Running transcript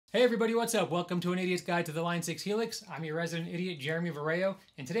Hey everybody, what's up? Welcome to An Idiot's Guide to the Line 6 Helix. I'm your resident idiot, Jaime,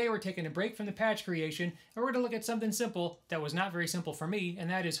 and today we're taking a break from the patch creation, and we're going to look at something simple that was not very simple for me, and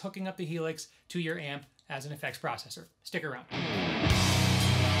that is hooking up the Helix to your amp as an effects processor. Stick around.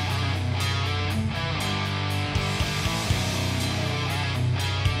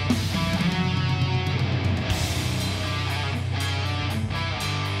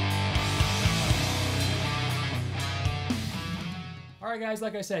 Alright guys,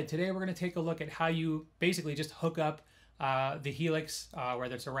 like I said, today we're going to take a look at how you basically just hook up the Helix,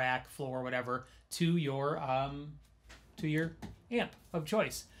 whether it's a rack, floor, whatever, to your amp of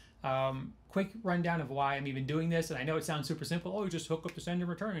choice. Quick rundown of why I'm even doing this, and I know it sounds super simple. Oh, you just hook up the send and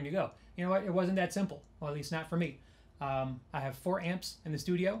return and you go. You know what? It wasn't that simple. Well, at least not for me. I have 4 amps in the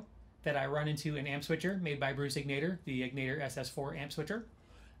studio that I run into an amp switcher made by Bruce Ignator, the Ignator SS4 amp switcher.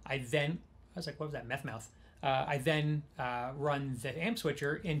 I was like, what was that, meth mouth? I then run the amp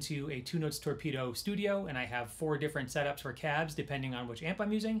switcher into a 2 Notes Torpedo studio, and I have 4 different setups for cabs depending on which amp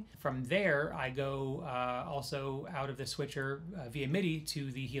I'm using. From there, I go also out of the switcher via MIDI to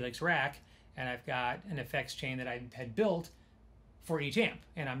the Helix rack, and I've got an effects chain that I had built for each amp,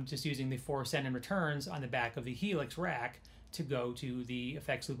 and I'm just using the 4 send and returns on the back of the Helix rack to go to the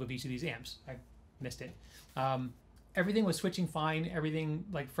effects loop of each of these amps. I missed it. Everything was switching fine. Everything,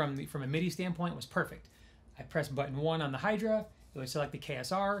 like from a MIDI standpoint, was perfect. I pressed button 1 on the Hydra, it would select the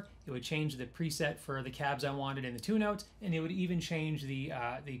KSR, it would change the preset for the cabs I wanted in the 2 notes, and it would even change the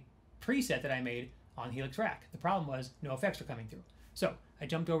preset that I made on Helix Rack. The problem was no effects were coming through. So I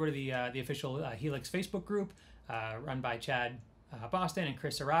jumped over to the official Helix Facebook group run by Chad Boston and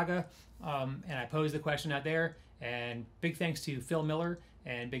Chris Saraga, and I posed the question out there, and big thanks to Phil Miller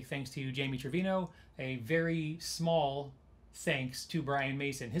and big thanks to Jaime Trevino. A very small thanks to Brian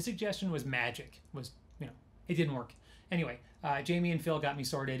Mason. His suggestion was magic. It didn't work. Anyway, Jaime and Phil got me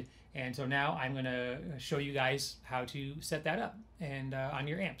sorted, and so now I'm going to show you guys how to set that up and on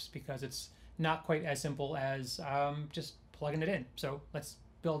your amps, because it's not quite as simple as just plugging it in. So let's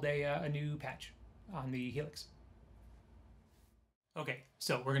build a new patch on the Helix. Okay,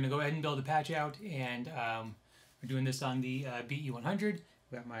 so we're going to go ahead and build a patch out, and we're doing this on the BE-100.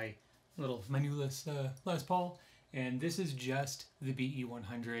 I've got my little manulus Les Paul, and this is just the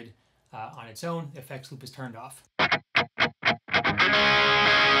BE-100 on its own. The effects loop is turned off.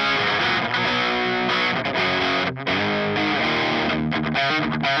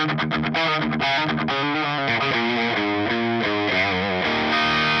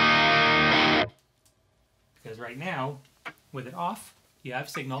 Because right now, with it off, you have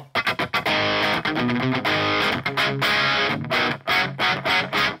signal.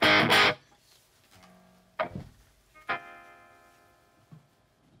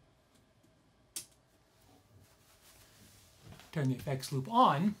 Turn the effects loop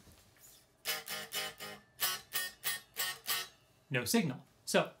on, no signal.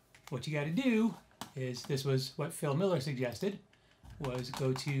 So what you got to do is, this was what Phil Miller suggested, was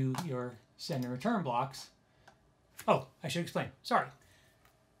go to your send and return blocks. Oh, I should explain. Sorry.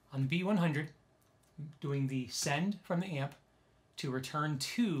 On the BE-100, doing the send from the amp to return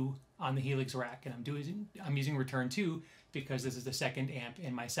to on the Helix rack, and I'm using return to because this is the second amp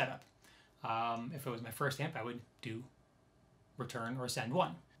in my setup. If it was my first amp, I would do return or send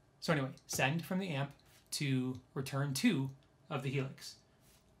 1. So anyway, send from the amp to return 2 of the Helix.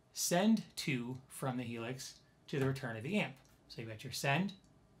 Send 2 from the Helix to the return of the amp. So you've got your send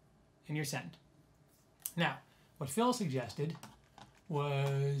and your send. Now, what Phil suggested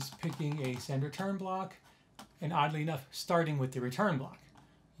was picking a send return block, and oddly enough, starting with the return block.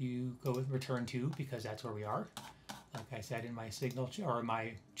 You go with return 2 because that's where we are. Like I said in my signal or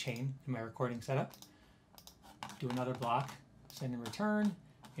my chain in my recording setup. Do another block, send and return,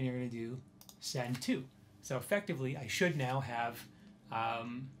 and you're going to do send 2. So effectively, I should now have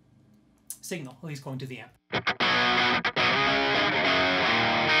signal, at least going to the amp.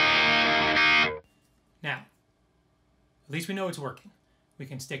 Now, at least we know it's working. We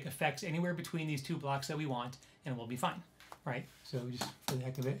can stick effects anywhere between these 2 blocks that we want, and we'll be fine, right? So just for the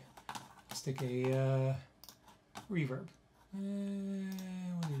heck of it, stick a reverb. We'll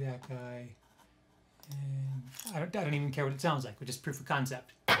do that guy. And I don't even care what it sounds like, but just proof of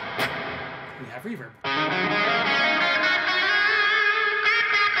concept. We have reverb.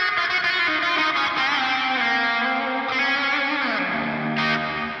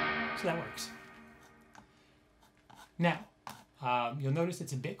 So that works. Now, you'll notice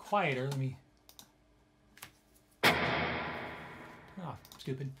it's a bit quieter. Let me... Oh,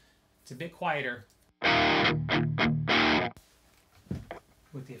 stupid. It's a bit quieter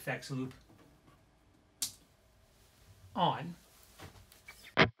with the effects loop on.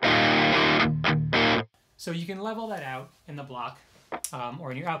 So you can level that out in the block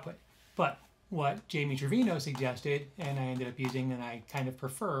or in your output. But what Jaime Trevino suggested, and I ended up using, and I kind of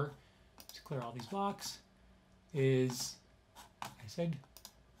prefer to clear all these blocks, is, I said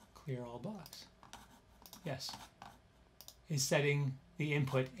clear all blocks. Yes. Is setting the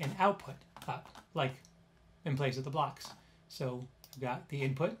input and output up, like in place of the blocks. So I've got the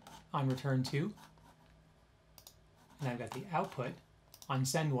input on return 2, and I've got the output on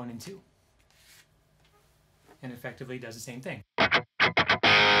send 1 and 2. And effectively does the same thing.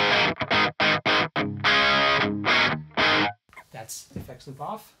 That's effects loop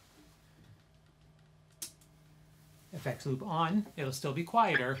off. Effects loop on, it'll still be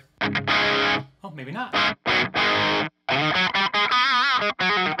quieter. Oh, maybe not. But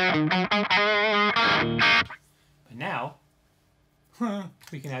now,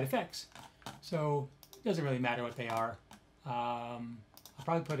 we can add effects. So it doesn't really matter what they are. I'll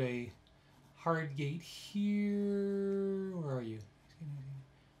probably put a hard gate here. Where are you?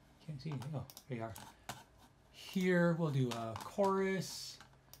 Can't see anything. Oh, there you are. Here we'll do a chorus.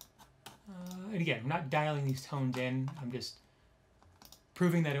 And again, I'm not dialing these tones in. I'm just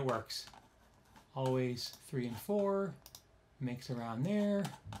proving that it works. Always 3 and 4. Mix around there.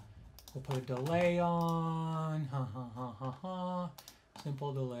 We'll put a delay on. Ha ha ha ha ha.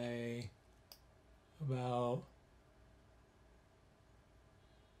 Simple delay. About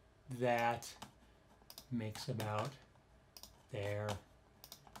that. Mix about there.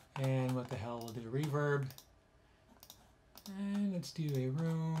 And what the hell, we'll do reverb. And let's do a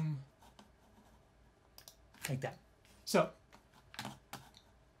room. Like that. So,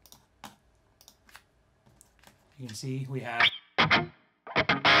 you can see we have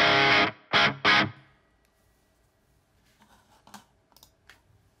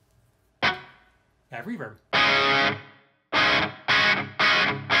that reverb.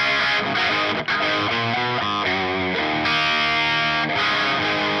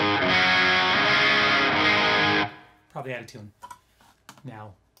 Probably out of tune.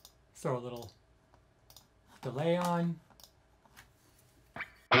 Now, throw a little delay on.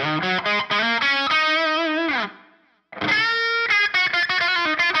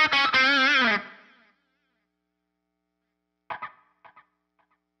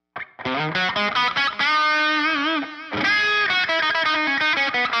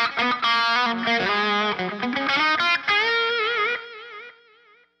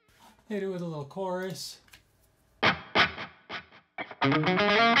 Hit it with a little chorus. Hit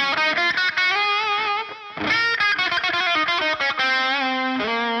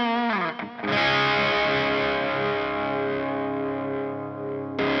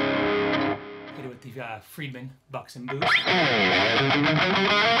it with the Friedman Buxom Boost.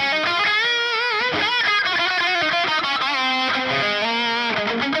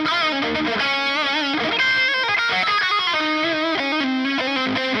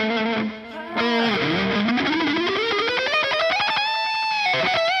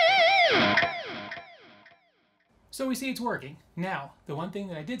 So we see it's working. Now, the one thing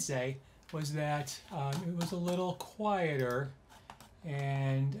that I did say was that it was a little quieter,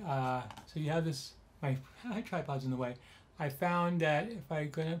 and so you have this, my tripod's in the way. I found that if I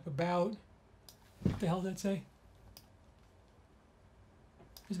go up about, what the hell did that say?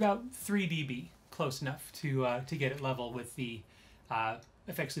 It's about 3 dB, close enough to get it level with the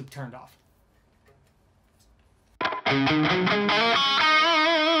effects loop turned off.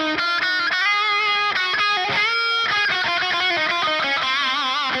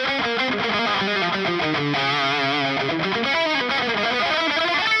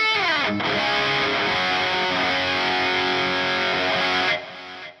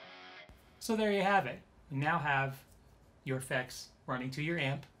 So there you have it. You now have your effects running to your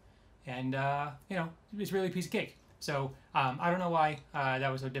amp, and you know, it's really a piece of cake. So I don't know why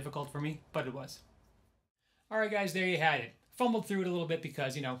that was so difficult for me, but it was. All right, guys, there you had it. Fumbled through it a little bit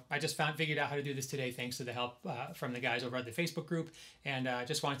because, you know, I just figured out how to do this today thanks to the help from the guys over at the Facebook group, and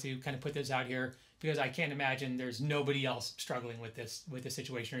just wanted to kind of put this out here because I can't imagine there's nobody else struggling with this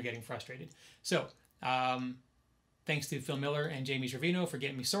situation or getting frustrated. So thanks to Phil Miller and Jaime Trevino for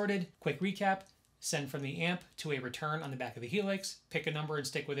getting me sorted. Quick recap: send from the amp to a return on the back of the Helix. Pick a number and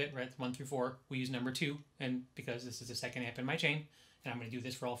stick with it, right? 1 through 4. We use number 2, and because this is the second amp in my chain, and I'm going to do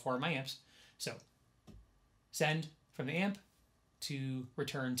this for all 4 of my amps. So send from the amp to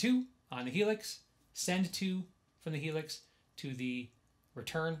return 2 on the Helix. Send 2 from the Helix to the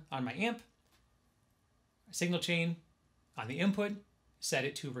return on my amp. Signal chain on the input. Set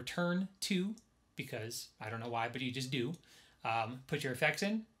it to return 2 because I don't know why, but you just do. Put your effects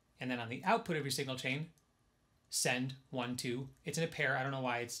in, and then on the output of your signal chain, send 1, 2. It's in a pair. I don't know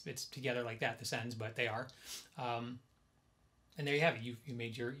why it's together like that, the sends, but they are. And there you have it. You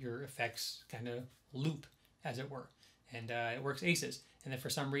made your effects kind of loop, as it were. And it works aces. And then for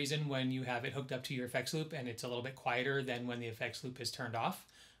some reason, when you have it hooked up to your effects loop and it's a little bit quieter than when the effects loop is turned off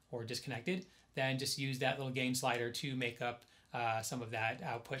or disconnected, then just use that little gain slider to make up some of that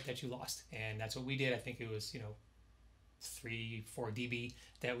output that you lost. And that's what we did. I think it was, 3, 4 dB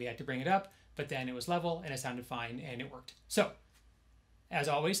that we had to bring it up, but then it was level and it sounded fine and it worked. So as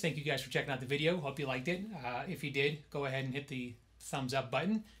always, thank you guys for checking out the video. Hope you liked it. If you did, go ahead and hit the thumbs up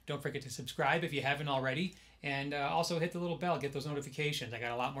button. Don't forget to subscribe if you haven't already. And also hit the little bell, get those notifications. I got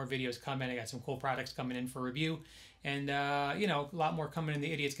a lot more videos coming. I got some cool products coming in for review. And, a lot more coming in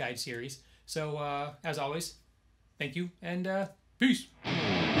the Idiot's Guide series. So, as always, thank you and peace.